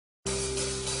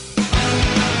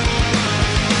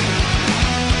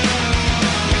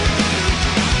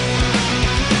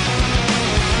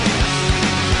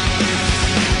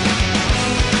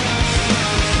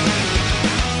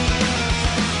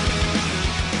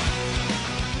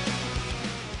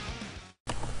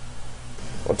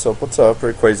What's up?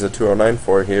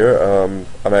 Rayquaza2094 here.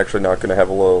 I'm actually not going to have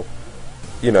a little,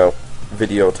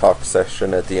 video talk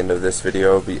session at the end of this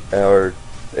video, or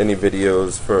any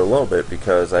videos for a little bit,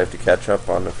 because I have to catch up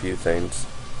on a few things.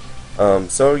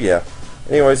 So yeah.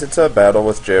 Anyways, it's a battle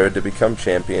with Jared to become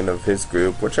champion of his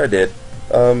group, which I did.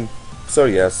 So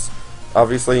yes.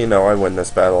 Obviously, I win this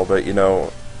battle, but,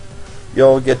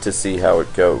 you'll get to see how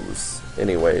it goes.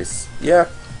 Anyways, yeah.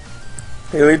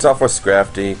 He leads off with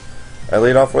Scrafty. I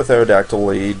lead off with Aerodactyl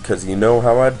lead, because you know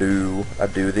how I do. I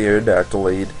do the Aerodactyl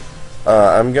lead.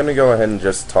 I'm going to go ahead and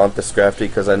just taunt the Scrafty,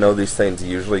 because I know these things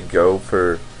usually go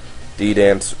for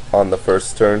D-Dance on the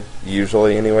first turn.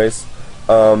 Usually, anyways.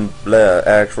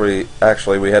 Actually,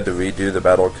 we had to redo the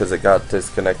battle, because it got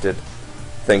disconnected.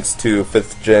 Thanks to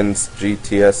 5th Gen's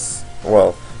GTS,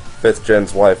 5th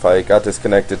Gen's Wi-Fi. It got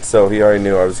disconnected, so he already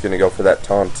knew I was going to go for that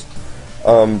taunt.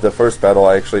 The first battle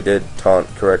I actually did taunt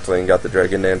correctly and got the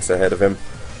Dragon Dance ahead of him.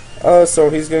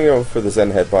 So he's going to go for the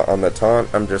Zen Headbutt on the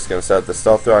taunt. I'm just going to set up the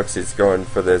Stealth Rocks. He's going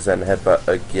for the Zen Headbutt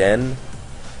again,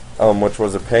 which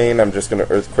was a pain. I'm just going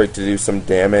to Earthquake to do some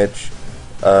damage,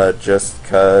 just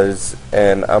cause,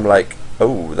 and I'm like,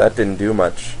 oh, that didn't do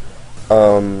much.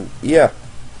 Yeah.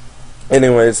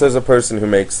 Anyways, there's a person who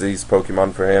makes these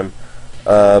Pokemon for him.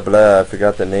 I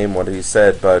forgot the name, what he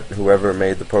said, but whoever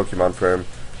made the Pokemon for him,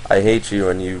 I hate you,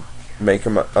 and you make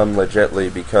him unlegitly,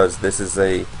 because this is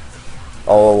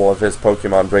all of his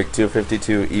Pokemon break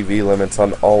 252 EV limits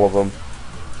on all of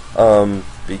them,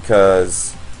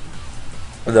 because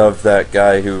of that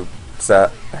guy who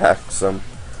hacks them.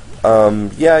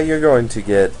 Yeah, you're going to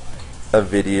get a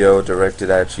video directed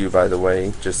at you, by the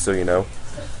way, just so you know.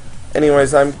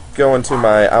 Anyways, I'm going to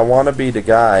my I Wanna Be the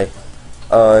Guy,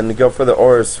 and go for the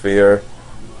Aura Sphere.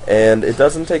 And it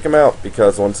doesn't take him out,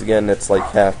 because once again it's like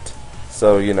hacked,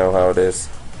 so you know how it is.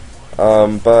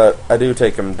 But I do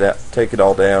take it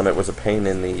all down. It was a pain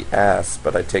in the ass,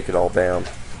 but I take it all down.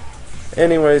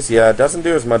 Anyways, yeah, it doesn't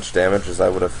do as much damage as I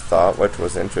would have thought, which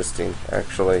was interesting,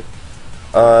 actually.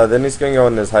 Then he's going to go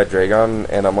in his Hydreigon,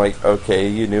 and I'm like, okay,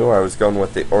 you knew I was going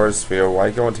with the Aura Sphere, why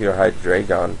go into your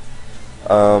Hydreigon?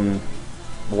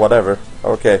 Whatever.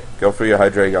 Okay, go for your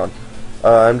Hydreigon.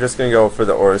 I'm just going to go for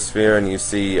the Aura Sphere, and you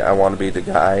see I Want to Be the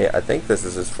Guy. I think this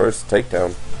is his first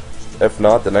takedown. If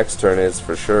not, the next turn is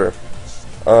for sure.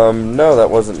 No,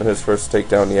 that wasn't his first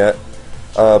takedown yet.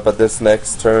 But this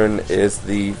next turn is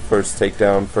the first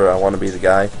takedown for I Want to Be the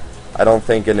Guy. I don't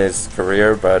think in his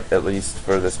career, but at least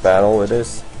for this battle it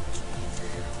is.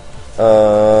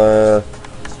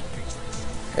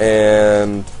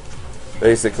 And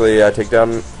basically I take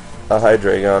down a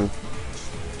Hydreigon.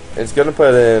 It's going to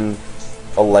put in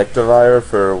Electivire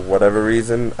for whatever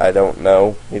reason, I don't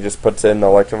know. He just puts in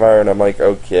Electivire, and I'm like,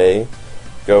 okay,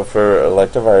 go for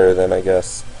Electivire then, I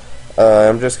guess.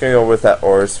 I'm just going to go with that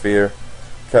Aura Sphere,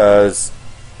 because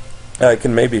I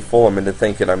can maybe fool him into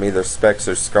thinking I'm either Specs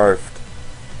or Scarfed.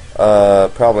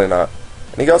 Probably not.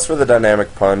 And he goes for the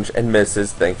Dynamic Punch, and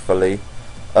misses, thankfully.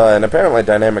 And apparently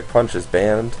Dynamic Punch is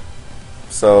banned,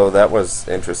 so that was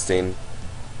interesting.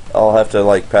 I'll have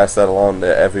to, pass that along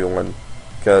to everyone,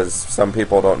 because some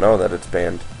people don't know that it's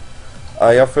banned.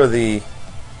 I go for the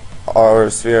Aura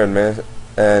Sphere and miss,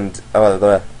 and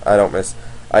I don't miss.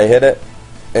 I hit it,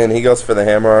 and he goes for the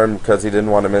Hammer Arm because he didn't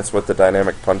want to miss with the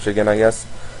Dynamic Punch again, I guess.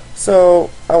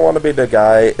 So, I Want to Be the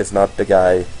Guy is not the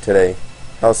guy today.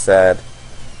 How sad.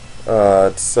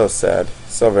 It's so sad.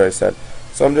 So very sad.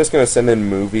 So I'm just going to send in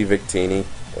Movie Victini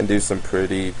and do some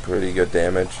pretty good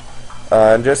damage.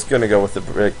 I'm just going to go with the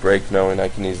break, knowing I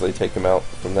can easily take him out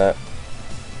from that.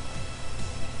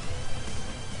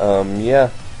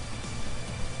 Yeah.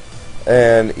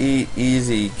 And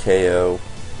easy KO.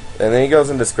 And then he goes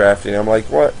into Scrafty, and I'm like,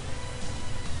 what?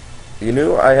 You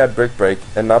knew I had Brick Break,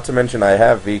 and not to mention I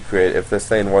have V-Create if this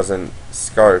thing wasn't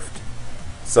Scarfed.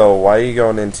 So why are you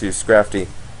going into Scrafty?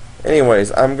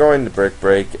 Anyways, I'm going to Brick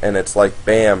Break, and it's like,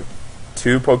 bam,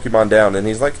 2 Pokemon down, and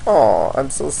he's like, aw, I'm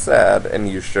so sad, and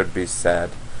you should be sad.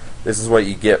 This is what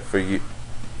you get for you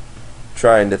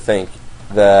trying to think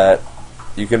that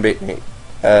you can beat me.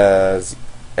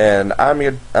 And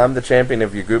I'm the champion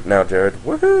of your group now, Jared.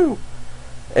 Woohoo!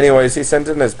 Anyways, he sent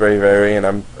in his Braviary, and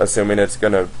I'm assuming it's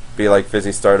gonna be like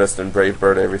Fizzy Stardust and Brave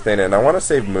Bird, everything. And I want to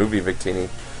save Movie Victini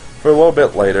for a little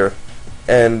bit later.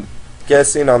 And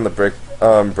guessing on the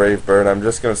Brave Bird, I'm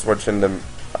just gonna switch into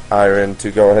Iron to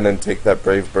go ahead and take that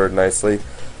Brave Bird nicely.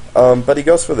 But he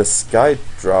goes for the Sky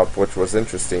Drop, which was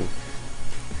interesting.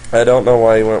 I don't know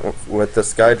why he went with the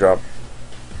Sky Drop.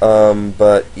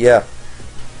 But yeah.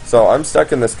 So I'm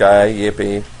stuck in the sky,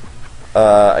 yippee.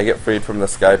 I get freed from the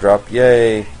Sky Drop,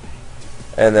 yay.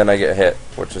 And then I get hit,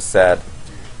 which is sad.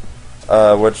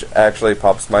 which actually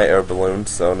pops my air balloon,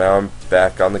 so now I'm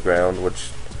back on the ground,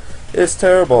 which is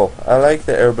terrible. I like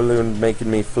the air balloon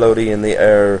making me floaty in the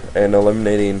air and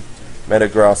eliminating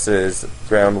Metagross's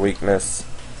ground weakness.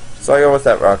 So I go with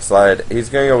that rock slide. He's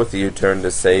going to go with the U-turn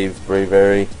to save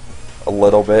Braviary a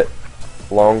little bit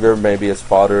longer, maybe as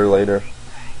fodder later.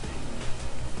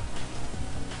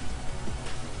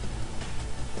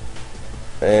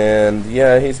 And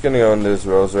yeah, he's going to go into his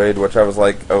Roserade, which I was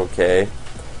like, okay,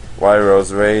 why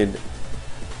Roserade?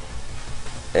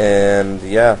 And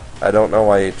yeah, I don't know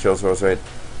why he chose Roserade.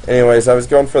 Anyways, I was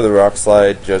going for the Rock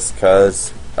Slide just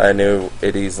because I knew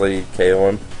it'd easily KO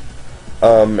him.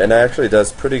 And it actually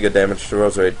does pretty good damage to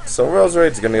Roserade. So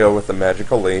Roserade's going to go with the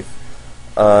Magical Leaf.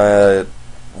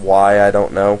 Why, I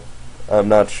don't know. I'm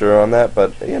not sure on that,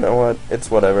 but you know what?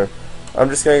 It's whatever. I'm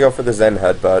just going to go for the Zen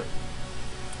Headbutt,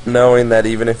 knowing that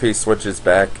even if he switches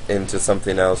back into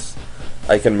something else,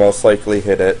 I can most likely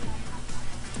hit it.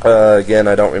 Again,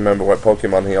 I don't remember what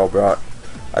Pokemon he all brought.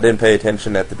 I didn't pay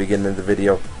attention at the beginning of the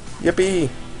video. Yippee!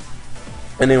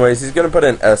 Anyways, he's going to put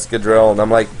in Escadrille, and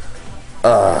I'm like,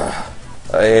 I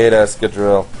hate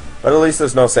Escadrille. But at least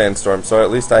there's no Sandstorm, so at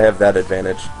least I have that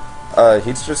advantage.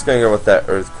 He's just going to go with that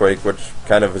Earthquake, which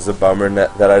kind of is a bummer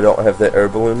that I don't have the Air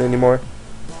Balloon anymore.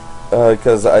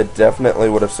 Because I definitely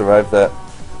would have survived that.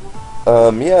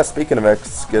 Yeah, speaking of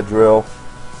Escadrille,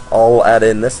 I'll add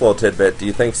in this little tidbit. Do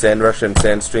you think Sandrush and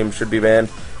Sandstream should be banned?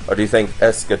 Or do you think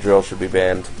Escadrille should be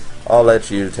banned? I'll let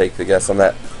you take the guess on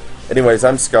that. Anyways,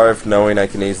 I'm Scarf, knowing I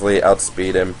can easily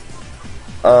outspeed him.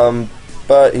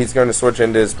 But he's going to switch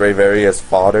into his Braviary as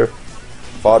fodder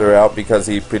out because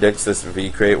he predicts this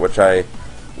V-Crate, which I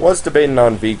was debating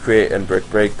on V-Crate and Brick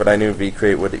Break, but I knew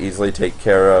V-Crate would easily take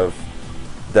care of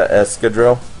the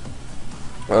Escadrille.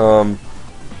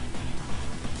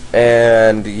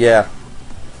 And yeah,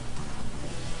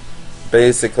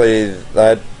 basically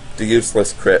that the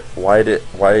useless crit. Why do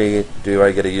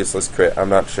I get a useless crit? I'm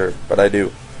not sure, but I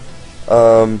do.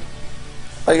 I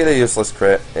get a useless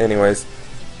crit. Anyways,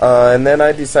 and then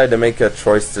I decide to make a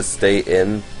choice to stay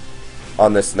in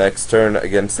on this next turn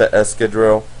against the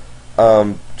Escadrille.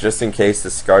 Just in case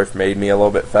the Scarf made me a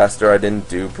little bit faster. I didn't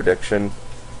do prediction.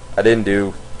 I didn't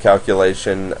do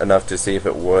calculation enough to see if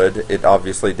it would. It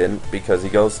obviously didn't, because he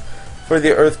goes for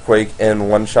the Earthquake and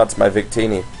one-shots my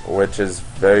Victini, which is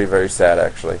very, very sad,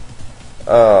 actually.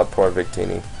 Oh, poor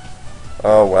Victini.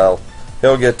 Oh, well.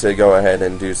 He'll get to go ahead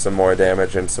and do some more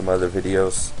damage in some other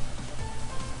videos.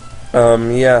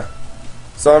 Yeah.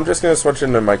 So I'm just going to switch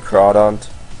into my Crawdaunt.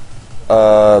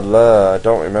 I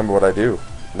don't remember what I do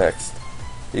next.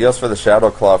 He goes for the Shadow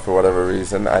Claw for whatever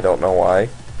reason. I don't know why.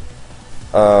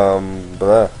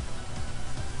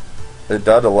 It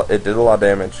did a lot of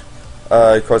damage.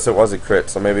 Of course, it was a crit,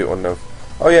 so maybe it wouldn't have.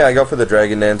 Oh yeah, I go for the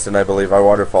Dragon Dance, and I believe I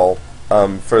Waterfall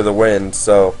for the win.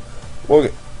 So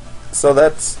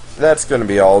that's going to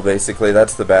be all. Basically,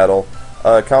 that's the battle.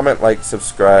 Comment, like,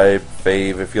 subscribe,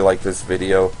 fave if you like this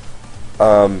video.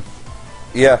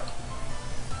 Yeah,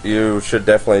 you should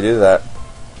definitely do that.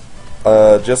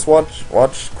 Just watch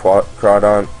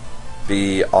Crawdaunt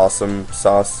be awesome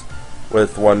sauce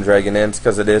with one Dragon Dance,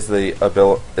 because it is the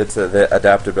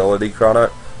adaptability Crawdaunt,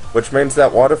 which means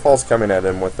that Waterfall's coming at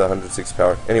him with the 106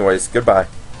 power. Anyways, goodbye.